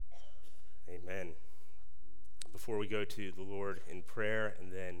Amen. Before we go to the Lord in prayer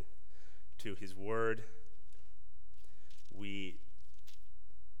and then to his word, I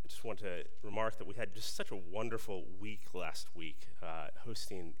just want to remark that we had just such a wonderful week last week,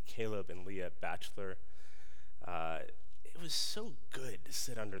 hosting Caleb and Leah Bachelor. It was so good to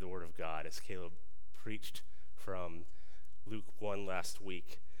sit under the word of God as Caleb preached from Luke 1 last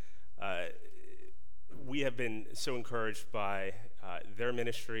week. We have been so encouraged by their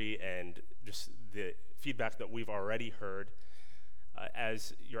ministry and just the feedback that we've already heard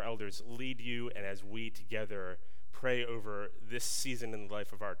as your elders lead you and as we together pray over this season in the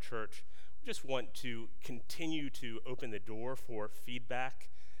life of our church. We just want to continue to open the door for feedback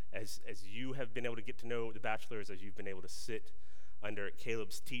as you have been able to get to know the bachelors, as you've been able to sit under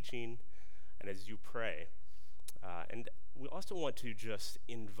Caleb's teaching, and as you pray. And we also want to just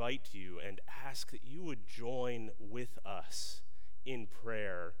invite you and ask that you would join with us in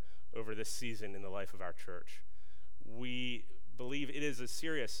prayer over this season in the life of our church. We believe it is a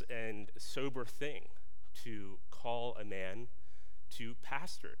serious and sober thing to call a man to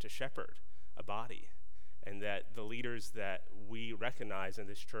pastor, to shepherd a body, and that the leaders that we recognize in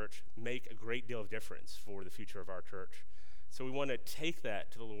this church make a great deal of difference for the future of our church. So we want to take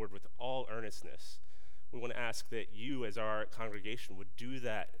that to the Lord with all earnestness. We want to ask that you as our congregation would do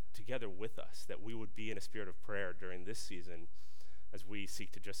that together with us, that we would be in a spirit of prayer during this season as we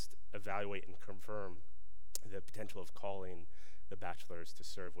seek to just evaluate and confirm the potential of calling the bachelors to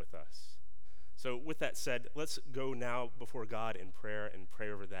serve with us. So with that said, let's go now before God in prayer and pray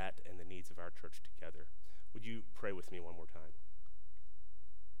over that and the needs of our church together. Would you pray with me one more time?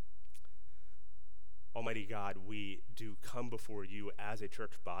 Almighty God, we do come before you as a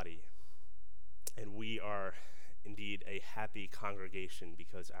church body, and we are indeed a happy congregation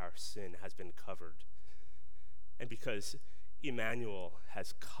because our sin has been covered, and because Emmanuel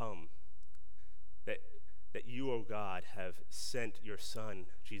has come, that you, O God, have sent your Son,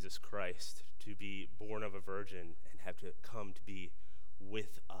 Jesus Christ, to be born of a virgin and have to come to be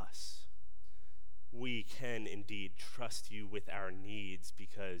with us. We can indeed trust you with our needs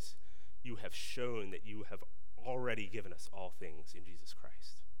because you have shown that you have already given us all things in Jesus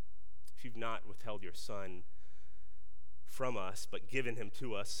Christ. If you've not withheld your Son from us, but given him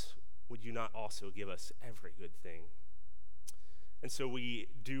to us, would you not also give us every good thing? And so we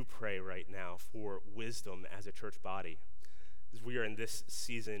do pray right now for wisdom as a church body, as we are in this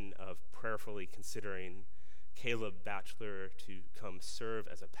season of prayerfully considering Caleb Bachelor to come serve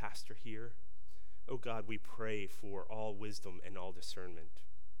as a pastor here. Oh God, we pray for all wisdom and all discernment.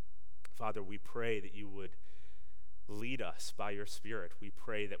 Father, we pray that you would lead us by your Spirit. We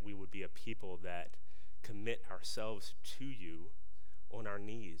pray that we would be a people that commit ourselves to you on our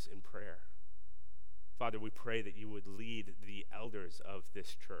knees in prayer. Father, we pray that you would lead the elders of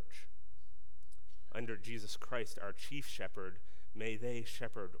this church. Under Jesus Christ, our chief shepherd, may they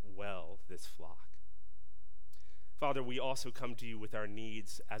shepherd well this flock. Father, we also come to you with our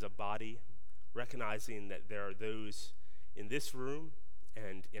needs as a body, recognizing that there are those in this room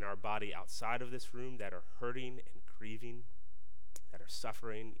and in our body outside of this room that are hurting and grieving, that are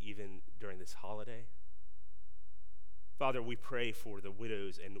suffering even during this holiday. Father, we pray for the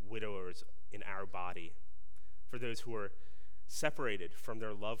widows and widowers in our body, for those who are separated from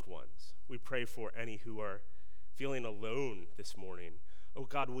their loved ones. We pray for any who are feeling alone this morning. Oh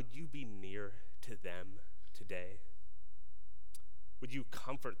God, would you be near to them today? Would you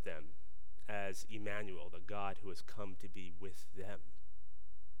comfort them as Emmanuel, the God who has come to be with them?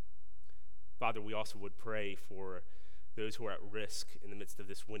 Father, we also would pray for those who are at risk in the midst of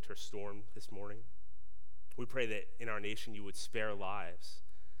this winter storm this morning. We pray that in our nation you would spare lives,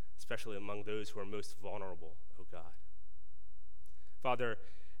 especially among those who are most vulnerable, oh God. Father,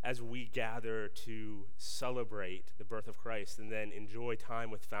 as we gather to celebrate the birth of Christ and then enjoy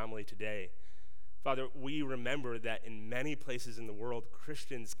time with family today, Father, we remember that in many places in the world,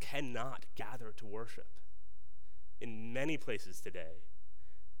 Christians cannot gather to worship. In many places today,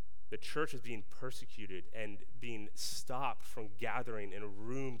 the church is being persecuted and being stopped from gathering in a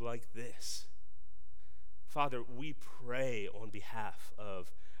room like this. Father, we pray on behalf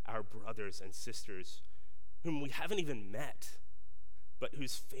of our brothers and sisters whom we haven't even met, but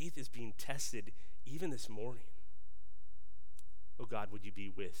whose faith is being tested even this morning. Oh God, would you be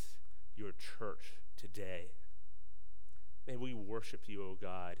with your church today? May we worship you, oh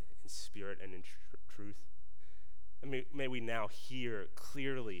God, in spirit and in truth. And may we now hear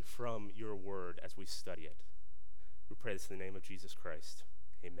clearly from your word as we study it. We pray this in the name of Jesus Christ.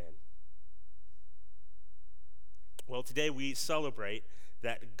 Amen. Well, today we celebrate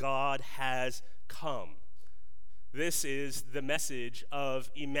that God has come. This is the message of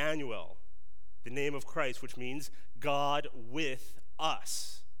Emmanuel, the name of Christ, which means God with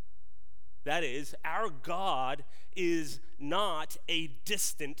us. That is, our God is not a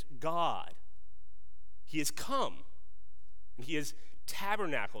distant God. He has come, and he has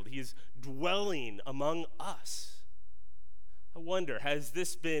tabernacled. He is dwelling among us. I wonder, has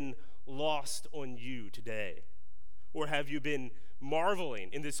this been lost on you today? Or have you been marveling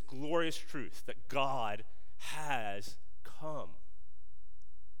in this glorious truth that God has come?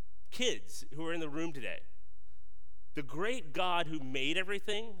 Kids who are in the room today, the great God who made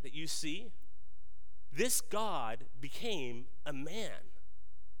everything that you see, this God became a man.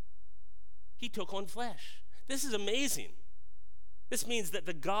 He took on flesh. This is amazing. This means that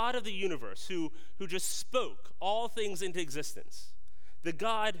the God of the universe who just spoke all things into existence, the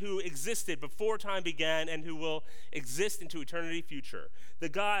God who existed before time began and who will exist into eternity future, the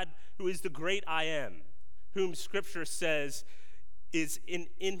God who is the great I am, whom Scripture says is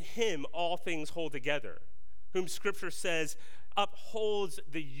in him all things hold together, whom Scripture says upholds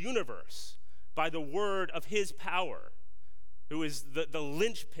the universe by the word of his power, who is the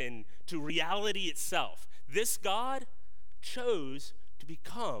linchpin to reality itself. This God chose to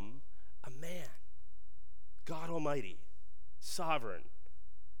become a man. God Almighty, sovereign,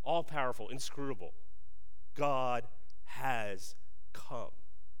 all-powerful, inscrutable. God has come.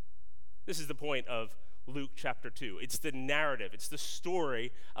 This is the point of Luke chapter 2. It's the narrative. It's the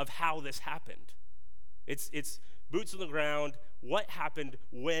story of how this happened. It's boots on the ground, what happened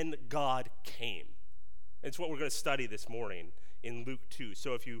when God came. It's what we're going to study this morning in Luke 2.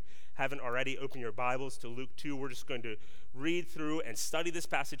 So if you haven't already, open your Bibles to Luke 2. We're just going to read through and study this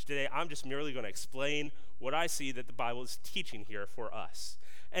passage today. I'm just merely going to explain what I see that the Bible is teaching here for us.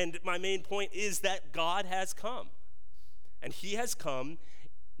 And my main point is that God has come. And he has come,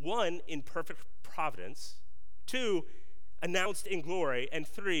 one, in perfect providence, two, announced in glory, and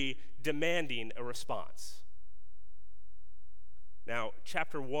three, demanding a response. Now,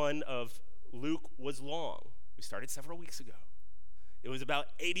 chapter 1 of Luke was long. We started several weeks ago. It was about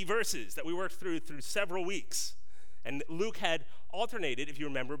 80 verses that we worked through several weeks. And Luke had alternated, if you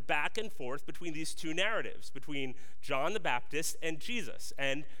remember, back and forth between these two narratives, between John the Baptist and Jesus,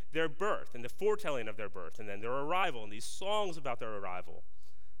 and their birth, and the foretelling of their birth, and then their arrival, and these songs about their arrival.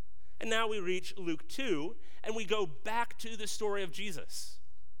 And now we reach Luke 2, and we go back to the story of Jesus.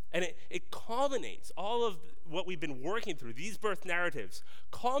 And it culminates, all of what we've been working through, these birth narratives,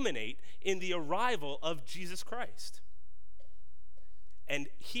 culminate in the arrival of Jesus Christ. And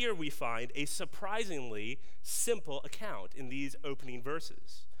here we find a surprisingly simple account in these opening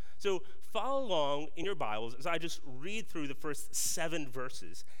verses. So follow along in your Bibles as I just read through the first 7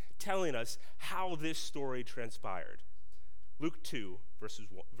 verses, telling us how this story transpired. Luke 2,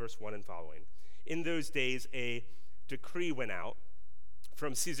 verse 1 and following. In those days, a decree went out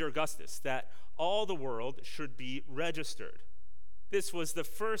from Caesar Augustus that all the world should be registered. This was the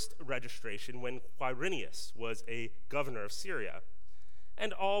first registration when Quirinius was a governor of Syria.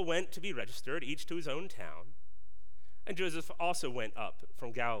 And all went to be registered, each to his own town. And Joseph also went up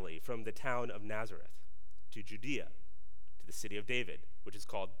from Galilee, from the town of Nazareth, to Judea, to the city of David, which is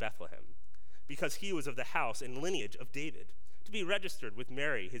called Bethlehem, because he was of the house and lineage of David, to be registered with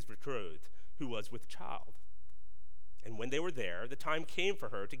Mary, his betrothed, who was with child. And when they were there, the time came for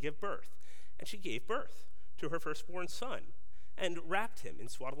her to give birth. And she gave birth to her firstborn son, and wrapped him in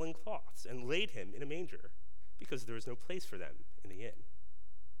swaddling cloths, and laid him in a manger, because there was no place for them in the inn.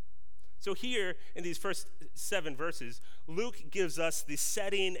 So here, in these first 7 verses, Luke gives us the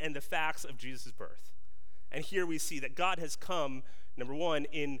setting and the facts of Jesus' birth. And here we see that God has come, number 1,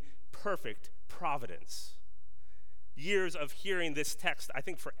 in perfect providence. Years of hearing this text, I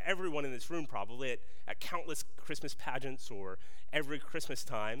think for everyone in this room probably, at countless Christmas pageants or every Christmas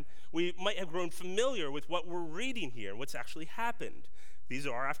time, we might have grown familiar with what we're reading here and what's actually happened. These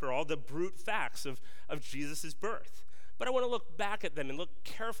are, after all, the brute facts of Jesus' birth. But I want to look back at them and look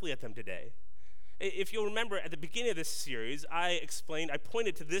carefully at them today. If you'll remember, at the beginning of this series, I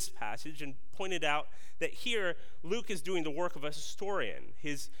pointed to this passage and pointed out that here, Luke is doing the work of a historian.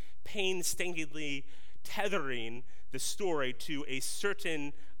 His painstakingly tethering the story to a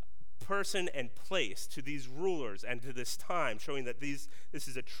certain person and place, to these rulers and to this time, showing that this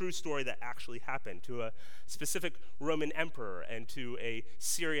is a true story that actually happened, to a specific Roman emperor and to a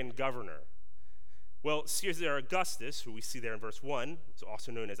Syrian governor. Well, Caesar Augustus, who we see there in verse 1, is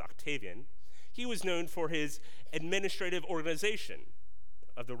also known as Octavian. He was known for his administrative organization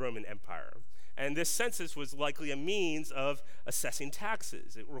of the Roman Empire. And this census was likely a means of assessing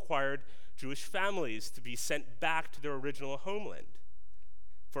taxes. It required Jewish families to be sent back to their original homeland.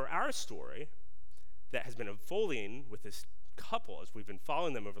 For our story that has been unfolding with this couple, as we've been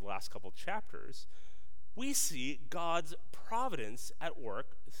following them over the last couple chapters, we see God's providence at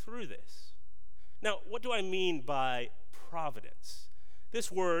work through this. Now, what do I mean by providence?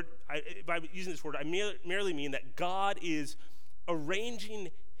 This word, by using this word, I merely mean that God is arranging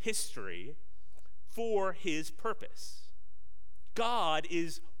history for his purpose. God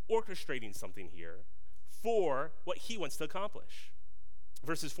is orchestrating something here for what he wants to accomplish.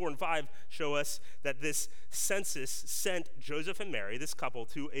 Verses 4 and 5 show us that this census sent Joseph and Mary, this couple,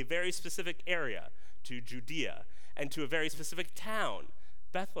 to a very specific area, to Judea, and to a very specific town,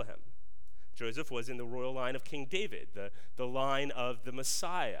 Bethlehem. Joseph was in the royal line of King David, the line of the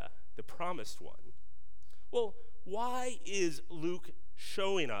Messiah, the promised one. Well, why is Luke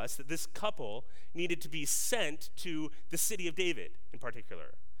showing us that this couple needed to be sent to the city of David in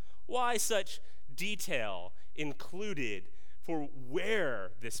particular? Why such detail included for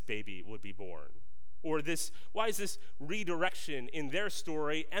where this baby would be born? Or why is this redirection in their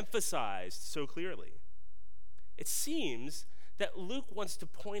story emphasized so clearly? It seems that Luke wants to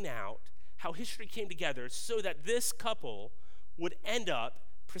point out how history came together so that this couple would end up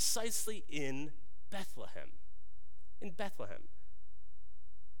precisely in Bethlehem. In Bethlehem.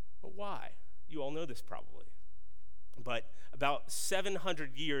 But why? You all know this probably. But about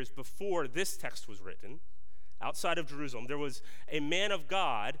 700 years before this text was written, outside of Jerusalem, there was a man of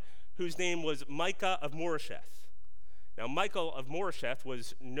God whose name was Micah of Moresheth. Now, Michael of Moresheth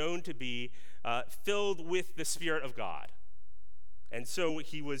was known to be filled with the Spirit of God. And so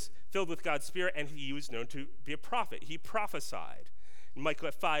he was filled with God's Spirit, and he was known to be a prophet. He prophesied. In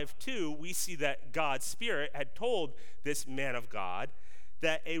Micah 5:2, we see that God's Spirit had told this man of God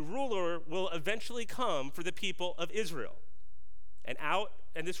that a ruler will eventually come for the people of Israel.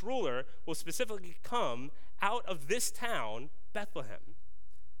 And this ruler will specifically come out of this town, Bethlehem.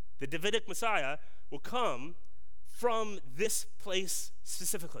 The Davidic Messiah will come from this place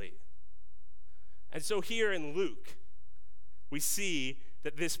specifically. And so here in Luke, we see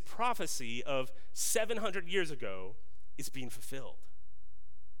that this prophecy of 700 years ago is being fulfilled.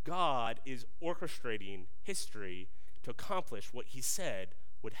 God is orchestrating history to accomplish what he said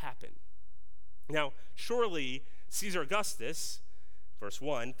would happen. Now, surely Caesar Augustus, verse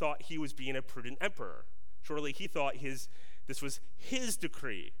 1, thought he was being a prudent emperor. Surely he thought this was his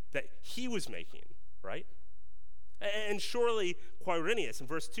decree that he was making, right? And surely Quirinius, in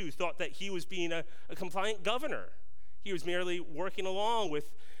verse 2, thought that he was being a compliant governor. He was merely working along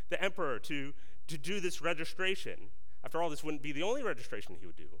with the emperor to do this registration. After all, this wouldn't be the only registration he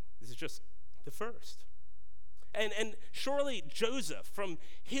would do. This is just the first. And surely Joseph, from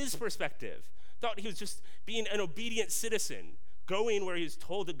his perspective, thought he was just being an obedient citizen, going where he was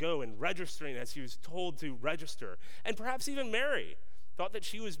told to go and registering as he was told to register. And perhaps even Mary thought that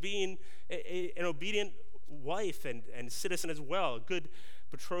she was being an obedient wife and citizen as well, a good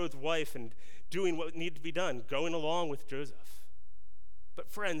betrothed wife, and doing what needed to be done, going along with Joseph. But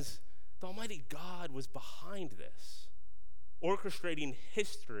friends, the Almighty God was behind this, orchestrating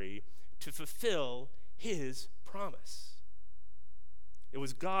history to fulfill his promise. It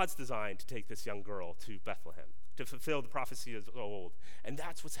was God's design to take this young girl to Bethlehem, to fulfill the prophecy of old. And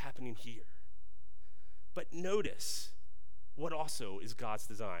that's what's happening here. But notice what also is God's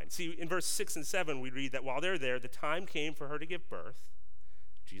design. See, in verse 6 and 7, we read that while they're there, the time came for her to give birth.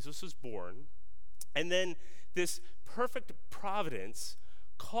 Jesus was born. And then this perfect providence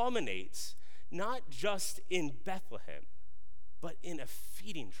culminates not just in Bethlehem, but in a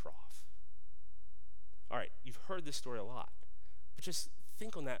feeding trough. All right, you've heard this story a lot, but just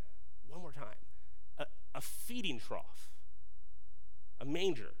think on that one more time. A feeding trough, a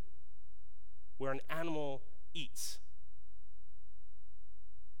manger, where an animal eats.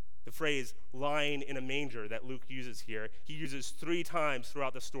 The phrase lying in a manger that Luke uses here, he uses 3 times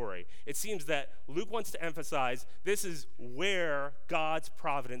throughout the story. It seems that Luke wants to emphasize this is where God's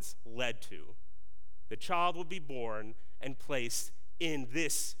providence led to. The child would be born and placed in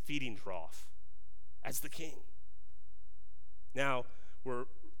this feeding trough as the king. Now, we're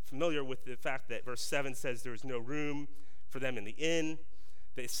familiar with the fact that verse 7 says there was no room for them in the inn.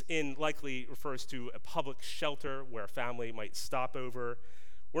 This inn likely refers to a public shelter where a family might stop over.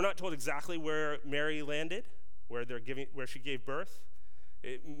 We're not told exactly where Mary landed, where she gave birth.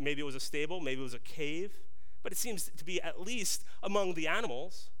 Maybe it was a stable, maybe it was a cave, but it seems to be at least among the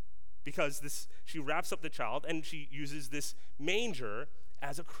animals, because she wraps up the child and she uses this manger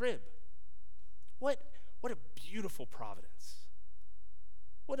as a crib. What a beautiful providence.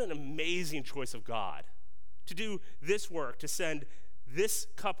 What an amazing choice of God to do this work, to send this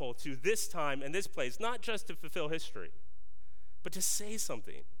couple to this time and this place, not just to fulfill history, but to say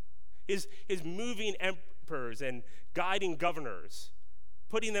something. His moving emperors and guiding governors,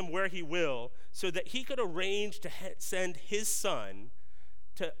 putting them where he will, so that he could arrange to send his son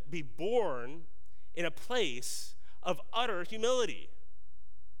to be born in a place of utter humility.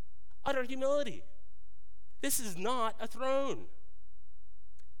 Utter humility. This is not a throne.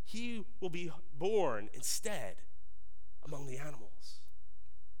 He will be born instead among the animals.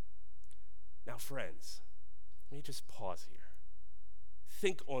 Now, friends, let me just pause here.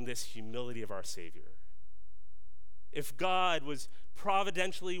 Think on this humility of our Savior. If God was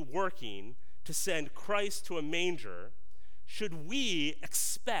providentially working to send Christ to a manger, should we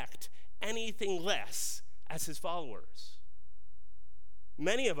expect anything less as his followers?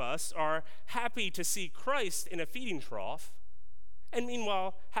 Many of us are happy to see Christ in a feeding trough, and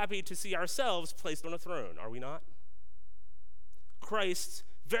meanwhile happy to see ourselves placed on a throne, are we not? Christ's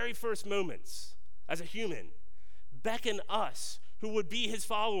very first moments as a human beckon us, who would be his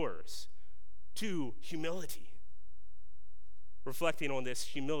followers, to humility. Reflecting on this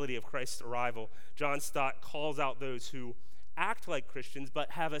humility of Christ's arrival, John Stott calls out those who act like Christians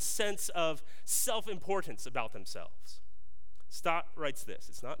but have a sense of self-importance about themselves. Stott writes this.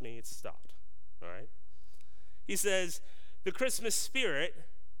 It's not me, it's Stott. All right? He says, the Christmas spirit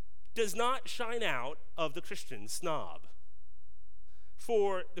does not shine out of the Christian snob.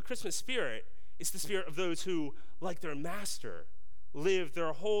 For the Christmas spirit is the spirit of those who, like their master, live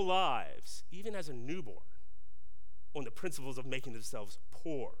their whole lives, even as a newborn, on the principles of making themselves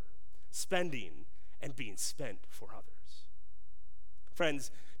poor, spending, and being spent for others.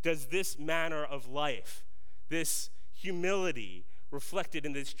 Friends, does this manner of life, this humility reflected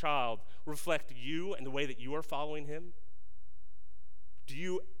in this child, reflect you and the way that you are following him? Do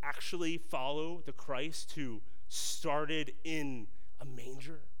you actually follow the Christ who started in a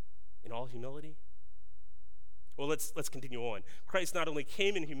manger in all humility? Well, let's continue on. Christ not only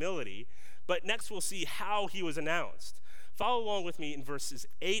came in humility, but next we'll see how he was announced. Follow along with me in verses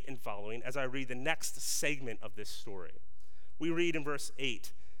 8 and following as I read the next segment of this story. We read in verse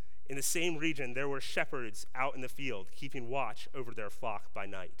 8, in the same region there were shepherds out in the field, keeping watch over their flock by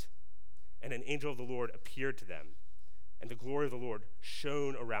night. And an angel of the Lord appeared to them, and the glory of the Lord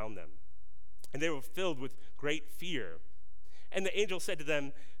shone around them. And they were filled with great fear. And the angel said to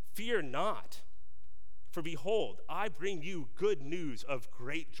them, "Fear not, for behold, I bring you good news of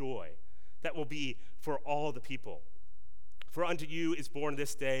great joy that will be for all the people. For unto you is born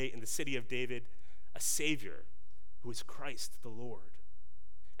this day in the city of David a Savior, who is Christ the Lord.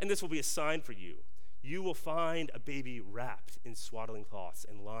 And this will be a sign for you. You will find a baby wrapped in swaddling cloths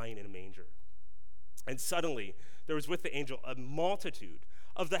and lying in a manger." And suddenly there was with the angel a multitude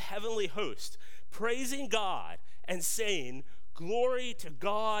of the heavenly host, praising God and saying, "Glory to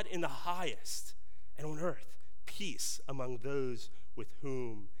God in the highest, and on earth peace among those with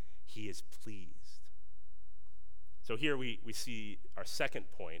whom he is pleased." So here we see our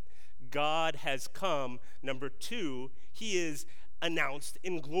second point. God has come. Number 2, he is announced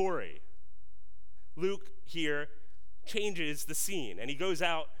in glory. Luke here changes the scene, and he goes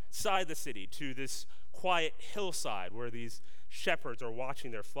outside the city to this quiet hillside where these shepherds are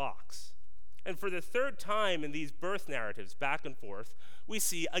watching their flocks. And for the third time in these birth narratives, back and forth, we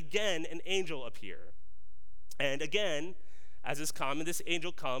see again an angel appear. And again, as is common, this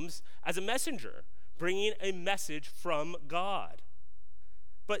angel comes as a messenger, bringing a message from God.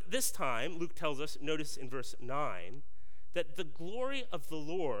 But this time, Luke tells us, notice in verse 9, that the glory of the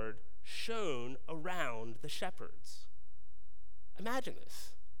Lord shone around the shepherds. Imagine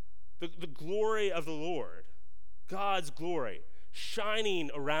this. The glory of the Lord, God's glory,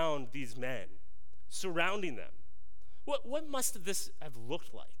 shining around these men, surrounding them. What must this have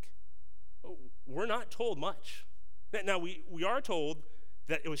looked like? We're not told much. Now, we are told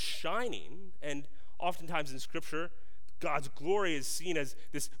that it was shining, and oftentimes in Scripture, God's glory is seen as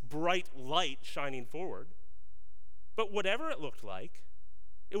this bright light shining forward. But whatever it looked like,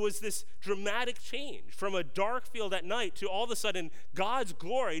 it was this dramatic change from a dark field at night to all of a sudden God's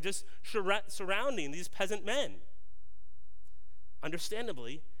glory just surrounding these peasant men.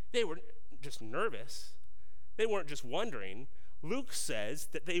 Understandably, they were just nervous. They weren't just wondering. Luke says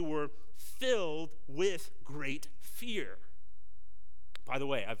that they were filled with great fear. By the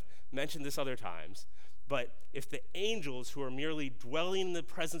way, I've mentioned this other times, but if the angels who are merely dwelling in the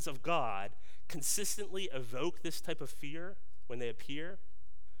presence of God consistently evoke this type of fear when they appear,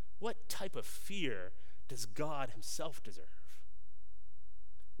 what type of fear does God himself deserve?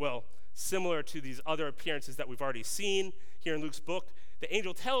 Well, similar to these other appearances that we've already seen here in Luke's book, the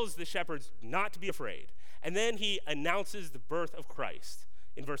angel tells the shepherds not to be afraid. And then he announces the birth of Christ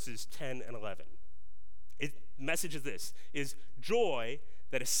in verses 10 and 11. The message of this is joy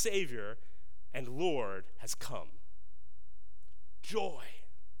that a Savior and Lord has come. Joy,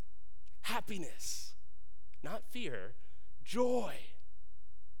 happiness, not fear, joy.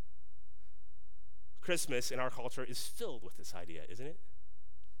 Christmas in our culture is filled with this idea, isn't it?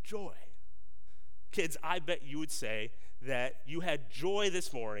 Joy. Kids, I bet you would say that you had joy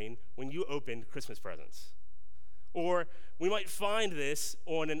this morning when you opened Christmas presents. Or we might find this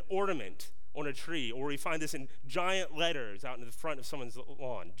on an ornament on a tree, or we find this in giant letters out in the front of someone's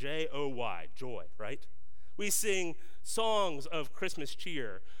lawn. Joy, joy, right? We sing songs of Christmas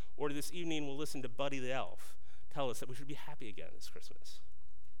cheer, or this evening we'll listen to Buddy the Elf tell us that we should be happy again this Christmas.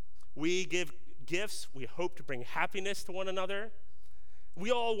 We give gifts. We hope to bring happiness to one another.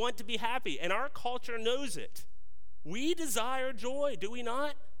 We all want to be happy, and our culture knows it. We desire joy, do we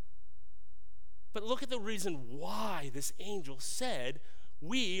not? But look at the reason why this angel said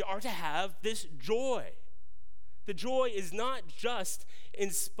we are to have this joy. The joy is not just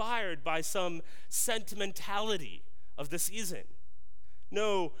inspired by some sentimentality of the season.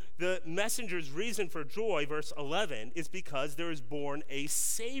 No, the messenger's reason for joy, verse 11, is because there is born a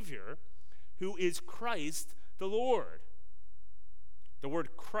Savior who is Christ the Lord. The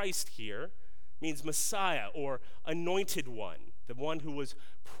word Christ here means Messiah or anointed one, the one who was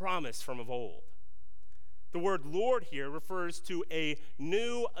promised from of old. The word Lord here refers to a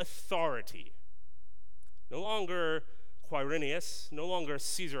new authority. No longer Quirinius, no longer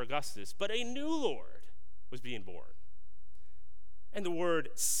Caesar Augustus, but a new Lord was being born. And the word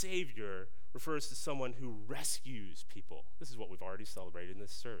Savior refers to someone who rescues people. This is what we've already celebrated in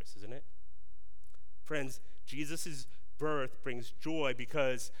this service, isn't it? Friends, Jesus' birth brings joy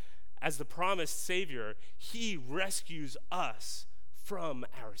because as the promised Savior, he rescues us from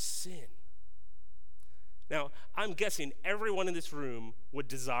our sin. Now, I'm guessing everyone in this room would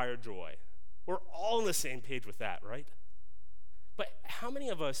desire joy. We're all on the same page with that, right? But how many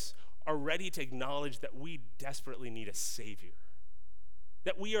of us are ready to acknowledge that we desperately need a Savior?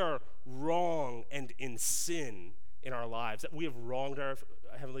 That we are wrong and in sin in our lives, that we have wronged our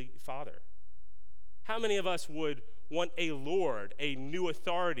Heavenly Father? How many of us would want a Lord, a new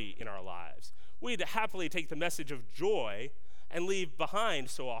authority in our lives? We'd happily take the message of joy and leave behind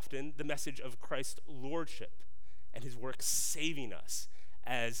so often the message of Christ's lordship and his work saving us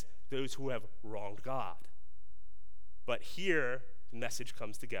as those who have wronged God. But here, the message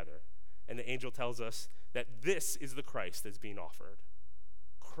comes together, and the angel tells us that this is the Christ that's being offered.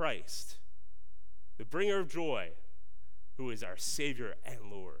 Christ, the bringer of joy, who is our Savior and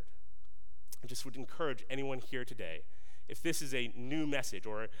Lord. I just would encourage anyone here today, if this is a new message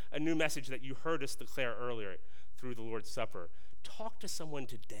or a new message that you heard us declare earlier through the Lord's Supper, talk to someone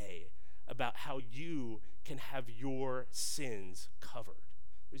today about how you can have your sins covered.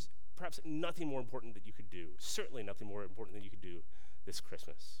 There's perhaps nothing more important that you could do, certainly nothing more important that you could do this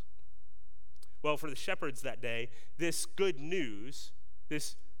Christmas. Well, for the shepherds that day, this good news,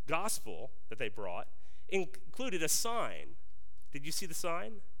 this gospel that they brought, included a sign. Did you see the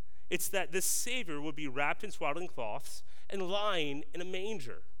sign? It's that this Savior would be wrapped in swaddling cloths and lying in a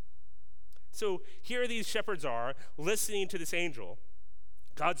manger. So here these shepherds are listening to this angel.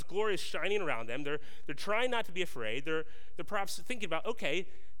 God's glory is shining around them. They're trying not to be afraid. They're perhaps thinking about, okay,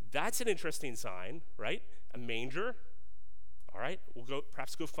 that's an interesting sign, right? A manger. All right, we'll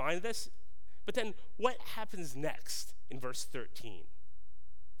perhaps go find this. But then what happens next in verse 13?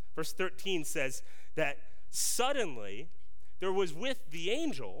 Verse 13 says that suddenly there was with the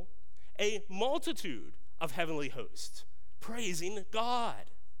angel a multitude of heavenly hosts praising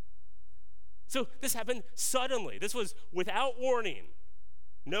God. So this happened suddenly. This was without warning,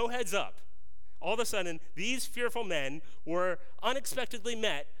 no heads up. All of a sudden, these fearful men were unexpectedly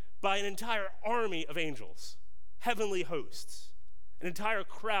met by an entire army of angels, heavenly hosts, an entire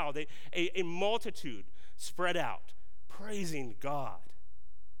crowd, a multitude spread out, praising God.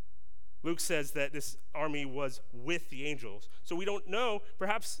 Luke says that this army was with the angels. So we don't know,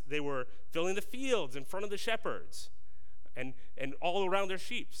 perhaps they were filling the fields in front of the shepherds and all around their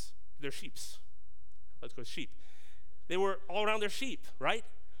sheeps. Let's go sheep. They were all around their sheep, right?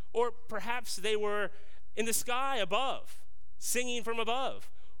 Or perhaps they were in the sky above, singing from above.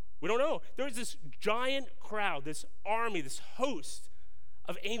 We don't know. There's this giant crowd, this army, this host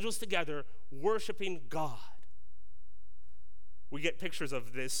of angels together worshiping God. We get pictures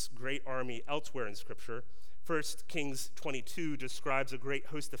of this great army elsewhere in Scripture. 1 Kings 22 describes a great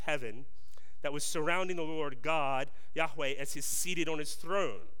host of heaven that was surrounding the Lord God, Yahweh, as he's seated on his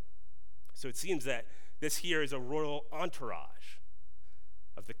throne. So it seems that this here is a royal entourage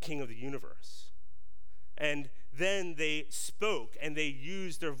of the King of the universe. And then they spoke and they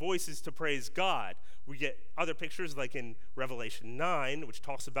used their voices to praise God. We get other pictures like in Revelation 9, which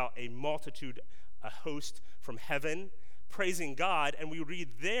talks about a multitude, a host from heaven praising God. And we read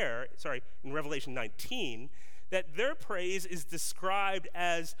there, in Revelation 19, that their praise is described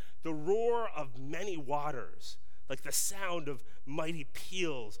as the roar of many waters, like the sound of mighty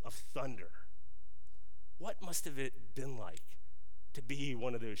peals of thunder. What must have it been like to be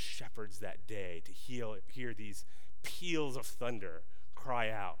one of those shepherds that day, to hear these peals of thunder cry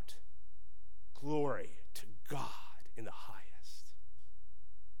out, "Glory to God in the highest,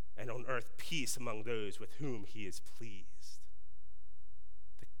 and on earth peace among those with whom he is pleased."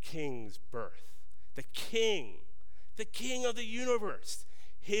 The King's birth, the King of the universe,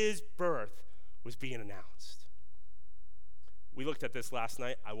 his birth was being announced. We looked at this last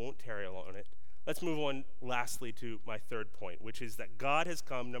night. I won't tarry on it. Let's move on lastly to my third point, which is that God has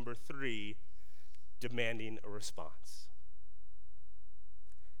come, number 3, demanding a response.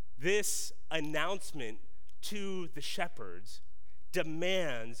 This announcement to the shepherds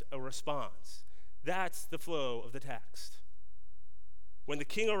demands a response. That's the flow of the text. When the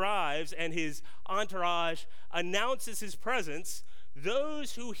king arrives and his entourage announces his presence,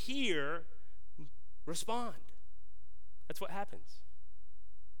 those who hear respond. That's what happens.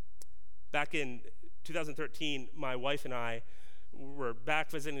 Back in 2013, my wife and I were back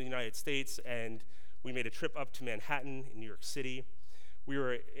visiting the United States, and we made a trip up to Manhattan in New York City. We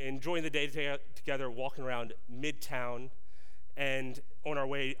were enjoying the day together, walking around Midtown, and on our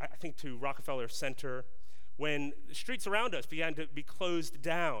way, I think, to Rockefeller Center, when the streets around us began to be closed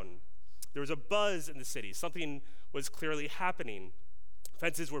down. There was a buzz in the city. Something was clearly happening.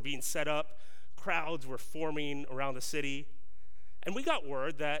 Fences were being set up. Crowds were forming around the city. And we got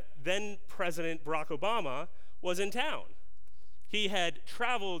word that then President Barack Obama was in town. He had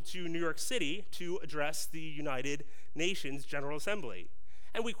traveled to New York City to address the United Nations General Assembly.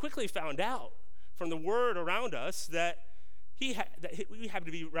 And we quickly found out from the word around us that we happened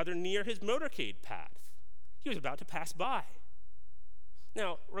to be rather near his motorcade path. He was about to pass by.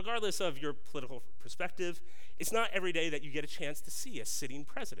 Now, regardless of your political perspective, it's not every day that you get a chance to see a sitting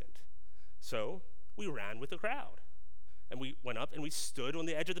president. So we ran with the crowd. And we went up and we stood on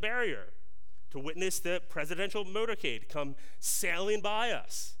the edge of the barrier to witness the presidential motorcade come sailing by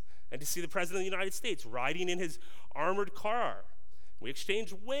us and to see the President of the United States riding in his armored car. We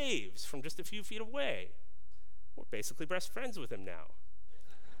exchanged waves from just a few feet away. We're basically best friends with him now.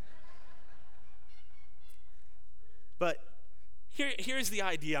 But here's the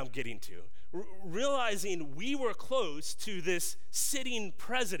idea I'm getting to. Realizing we were close to this sitting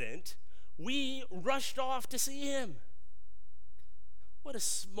president, we rushed off to see him. What a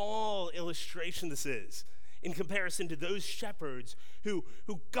small illustration this is in comparison to those shepherds who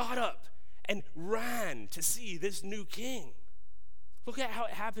got up and ran to see this new king. Look at how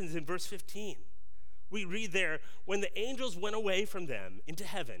it happens in verse 15. We read there, when the angels went away from them into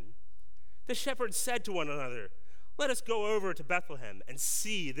heaven, the shepherds said to one another, "Let us go over to Bethlehem and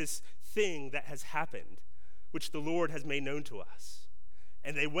see this thing that has happened, which the Lord has made known to us."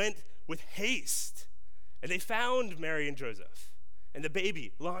 And they went with haste, and they found Mary and Joseph and the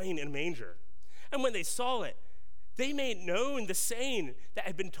baby lying in a manger. And when they saw it, they made known the saying that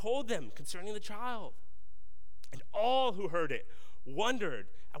had been told them concerning the child. And all who heard it wondered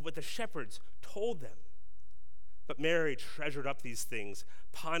at what the shepherds told them. But Mary treasured up these things,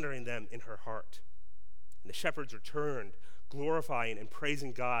 pondering them in her heart. And the shepherds returned, glorifying and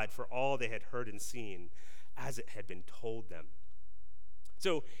praising God for all they had heard and seen, as it had been told them.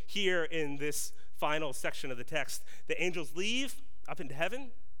 So here in this final section of the text, the angels leave up into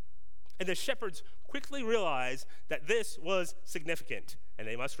heaven, and the shepherds quickly realize that this was significant, and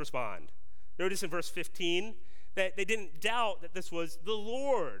they must respond. Notice in verse 15 that they didn't doubt that this was the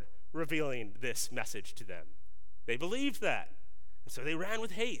Lord revealing this message to them. They believed that, and so they ran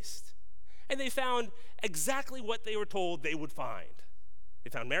with haste. And they found exactly what they were told they would find.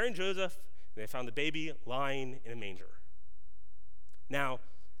 They found Mary and Joseph, and they found the baby lying in a manger. Now,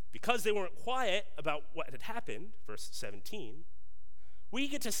 because they weren't quiet about what had happened, verse 17, we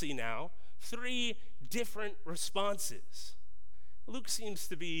get to see now 3 different responses. Luke seems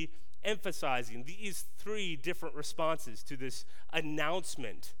to be emphasizing these 3 different responses to this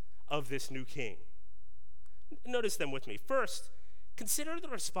announcement of this new king. Notice them with me. First, consider the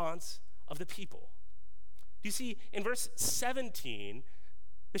response of the people. Do you see, in verse 17,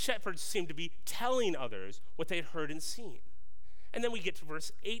 the shepherds seem to be telling others what they had heard and seen. And then we get to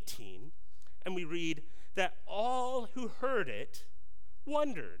verse 18, and we read that all who heard it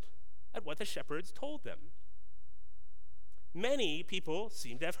wondered at what the shepherds told them. Many people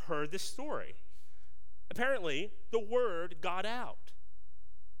seem to have heard this story. Apparently, the word got out,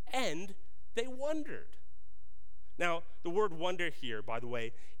 and they wondered. Now, the word wonder here, by the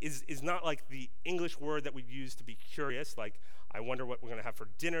way, is not like the English word that we use to be curious, like, I wonder what we're going to have for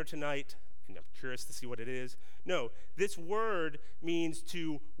dinner tonight, and I'm curious to see what it is. No, this word means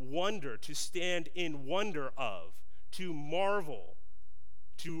to wonder, to stand in wonder of, to marvel,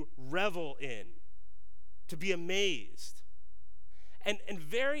 to revel in, to be amazed. And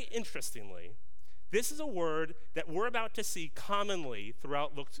very interestingly, this is a word that we're about to see commonly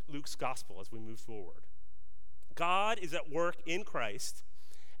throughout Luke's gospel as we move forward. God is at work in Christ,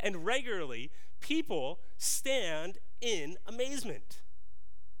 and regularly people stand in amazement.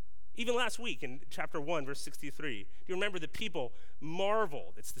 Even last week in chapter 1, verse 63, do you remember the people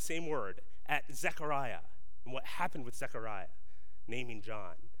marveled, it's the same word, at Zechariah and what happened with Zechariah, naming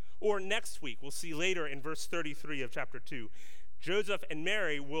John. Or next week, we'll see later in verse 33 of chapter 2, Joseph and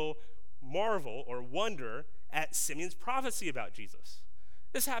Mary will marvel or wonder at Simeon's prophecy about Jesus.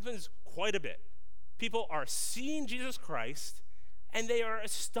 This happens quite a bit. People are seeing Jesus Christ, and they are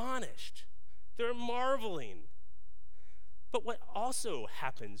astonished. They're marveling. But what also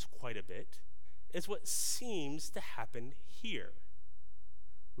happens quite a bit is what seems to happen here.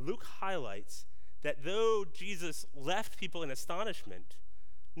 Luke highlights that though Jesus left people in astonishment,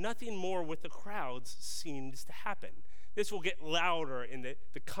 nothing more with the crowds seems to happen. This will get louder in the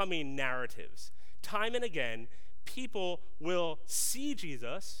coming narratives. Time and again, people will see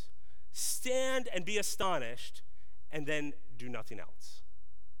Jesus, stand and be astonished, and then do nothing else.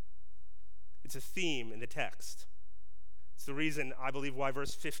 It's a theme in the text. It's the reason, I believe, why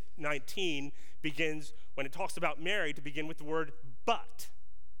verse 19 begins, when it talks about Mary, to begin with the word but,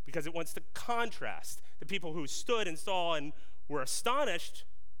 because it wants to contrast the people who stood and saw and were astonished,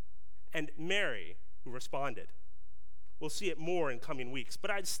 and Mary, who responded. We'll see it more in coming weeks,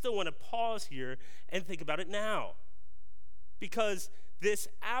 but I still want to pause here and think about it now. Because this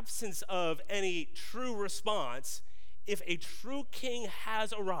absence of any true response, if a true king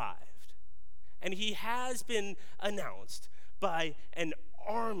has arrived, and he has been announced by an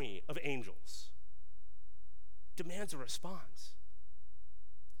army of angels, demands a response.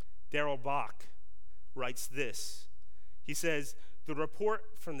 Darrell Bach writes this. He says, "The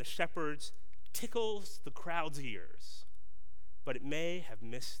report from the shepherds tickles the crowd's ears, but it may have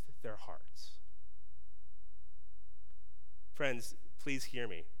missed their hearts." Friends, please hear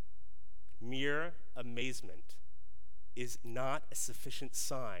me. Mere amazement is not a sufficient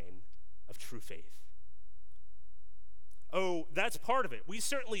sign of true faith. Oh, that's part of it. We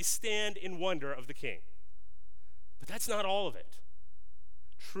certainly stand in wonder of the King. But that's not all of it.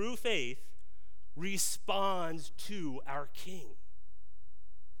 True faith responds to our King.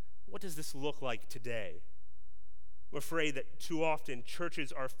 What does this look like today? I'm afraid that too often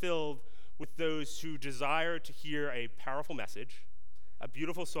churches are filled with those who desire to hear a powerful message, a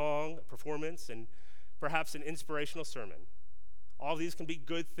beautiful song, a performance, and perhaps an inspirational sermon. All these can be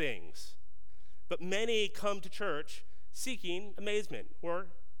good things. But many come to church seeking amazement or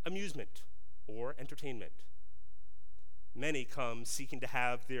amusement or entertainment. Many come seeking to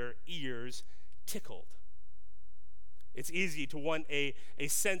have their ears tickled. It's easy to want a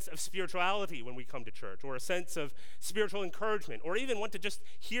sense of spirituality when we come to church, or a sense of spiritual encouragement, or even want to just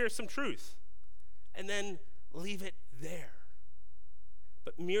hear some truth and then leave it there.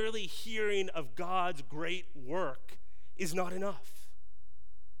 But merely hearing of God's great work is not enough.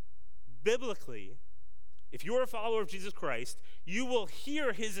 Biblically, if you're a follower of Jesus Christ, you will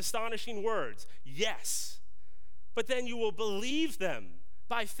hear his astonishing words, yes, but then you will believe them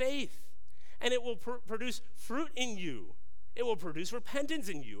by faith. And it will produce fruit in you. It will produce repentance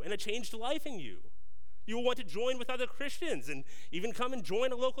in you and a changed life in you. You will want to join with other Christians and even come and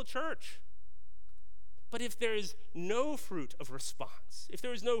join a local church. But if there is no fruit of response, if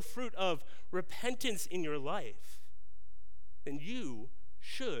there is no fruit of repentance in your life, then you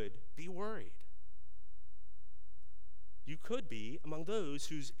should be worried. You could be among those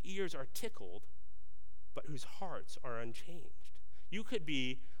whose ears are tickled, but whose hearts are unchanged. You could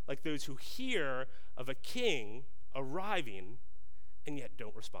be like those who hear of a king arriving and yet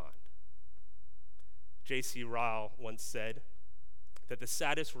don't respond. J.C. Ryle once said that the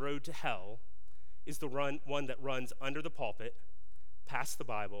saddest road to hell is the one that runs under the pulpit, past the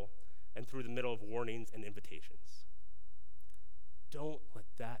Bible, and through the middle of warnings and invitations. Don't let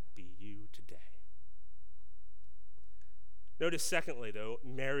that be you today. Notice, secondly, though,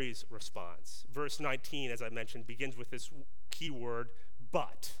 Mary's response. Verse 19, as I mentioned, begins with this key word,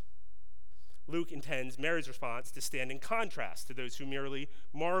 but. Luke intends Mary's response to stand in contrast to those who merely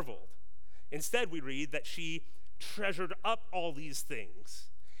marveled. Instead, we read that she treasured up all these things.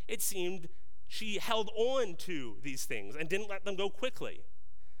 It seemed She held on to these things and didn't let them go quickly.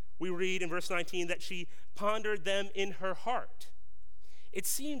 We read in verse 19 that she pondered them in her heart. It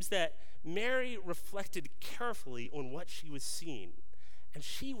seems that Mary reflected carefully on what she was seeing, and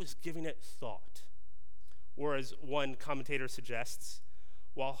she was giving it thought. Or as one commentator suggests,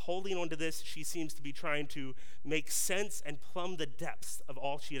 while holding on to this, she seems to be trying to make sense and plumb the depths of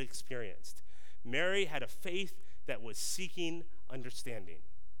all she had experienced. Mary had a faith that was seeking understanding.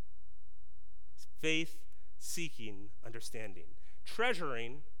 Faith seeking understanding.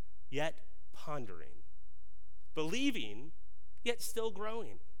 Treasuring, yet pondering. Believing, yet still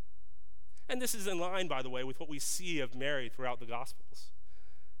growing. And this is in line, by the way, with what we see of Mary throughout the Gospels.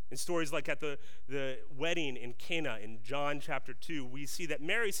 In stories like at the wedding in Cana in John chapter 2, we see that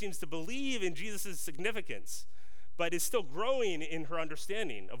Mary seems to believe in Jesus' significance, but is still growing in her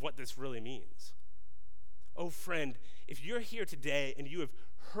understanding of what this really means. Oh, friend, if you're here today and you have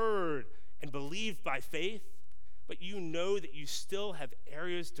heard and believed by faith, but you know that you still have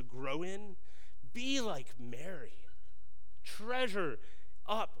areas to grow in, be like Mary. Treasure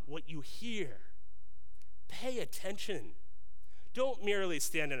up what you hear. Pay attention. Don't merely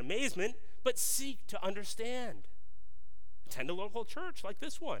stand in amazement, but seek to understand. Attend a local church like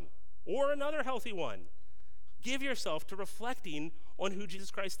this one, or another healthy one. Give yourself to reflecting on who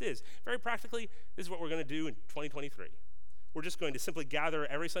Jesus Christ is. Very practically, this is what we're going to do in 2023. We're just going to simply gather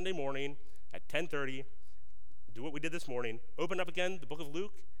every Sunday morning at 10:30, do what we did this morning, open up again the book of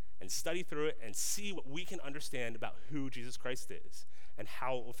Luke, and study through it and see what we can understand about who Jesus Christ is and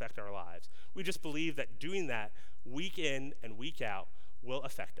how it will affect our lives. We just believe that doing that week in and week out will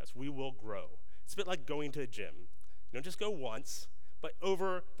affect us. We will grow. It's a bit like going to a gym. You don't just go once, but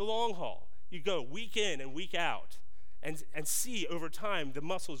over the long haul. You go week in and week out and see over time the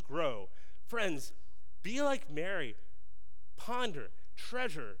muscles grow. Friends, be like Mary. Ponder,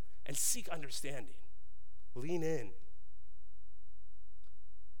 treasure, and seek understanding. Lean in.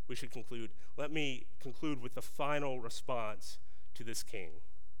 We should conclude. Let me conclude with the final response to this king.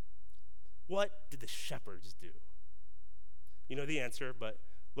 What did the shepherds do? You know the answer, but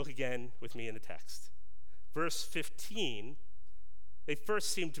look again with me in the text. Verse 15, they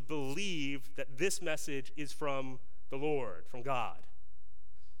first seem to believe that this message is from the Lord, from God.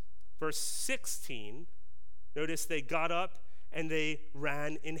 Verse 16, notice they got up and they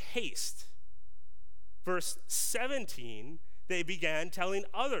ran in haste. Verse 17, they began telling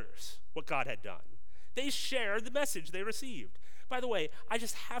others what God had done. They shared the message they received. By the way, I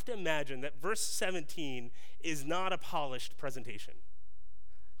just have to imagine that verse 17 is not a polished presentation.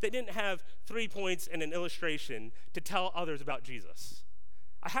 They didn't have 3 points and an illustration to tell others about Jesus.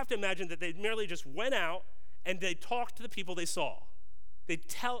 I have to imagine that they merely just went out and they talked to the people they saw. They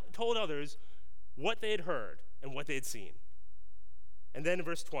told others what they had heard and what they had seen. And then in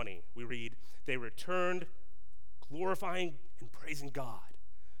verse 20, we read, they returned glorifying and praising God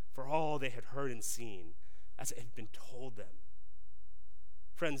for all they had heard and seen as it had been told them.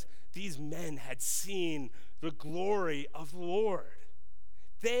 Friends, these men had seen the glory of the Lord.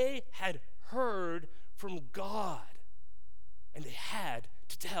 They had heard from God, and they had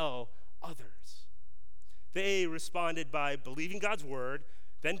to tell others. They responded by believing God's word,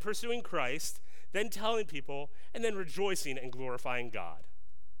 then pursuing Christ, then telling people, and then rejoicing and glorifying God.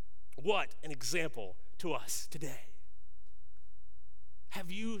 What an example to us today.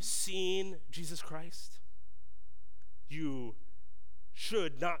 Have you seen Jesus Christ? You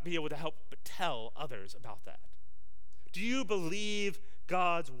should not be able to help but tell others about that. Do you believe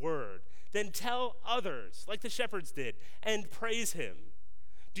God's word? Then tell others, like the shepherds did, and praise him.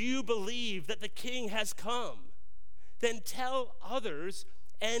 Do you believe that the King has come? Then tell others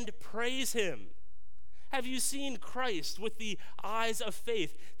and praise him. Have you seen Christ with the eyes of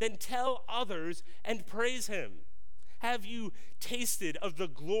faith? Then tell others and praise him. Have you tasted of the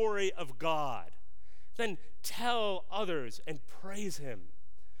glory of God? Then tell others and praise him.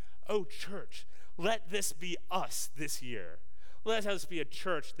 Oh, church, let this be us this year. Let us be a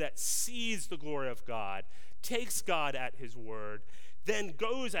church that sees the glory of God, takes God at his word, then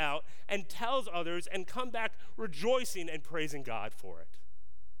goes out and tells others and come back rejoicing and praising God for it.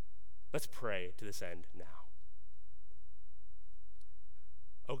 Let's pray to this end now.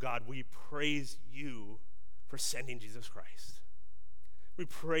 Oh God, we praise you for sending Jesus Christ. We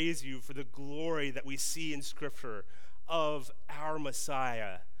praise you for the glory that we see in Scripture of our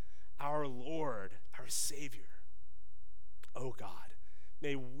Messiah, our Lord, our Savior. Oh God,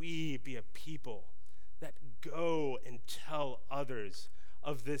 may we be a people that go and tell others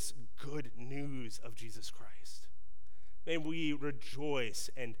of this good news of Jesus Christ. May we rejoice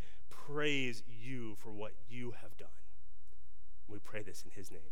and praise you for what you have done. We pray this in his name.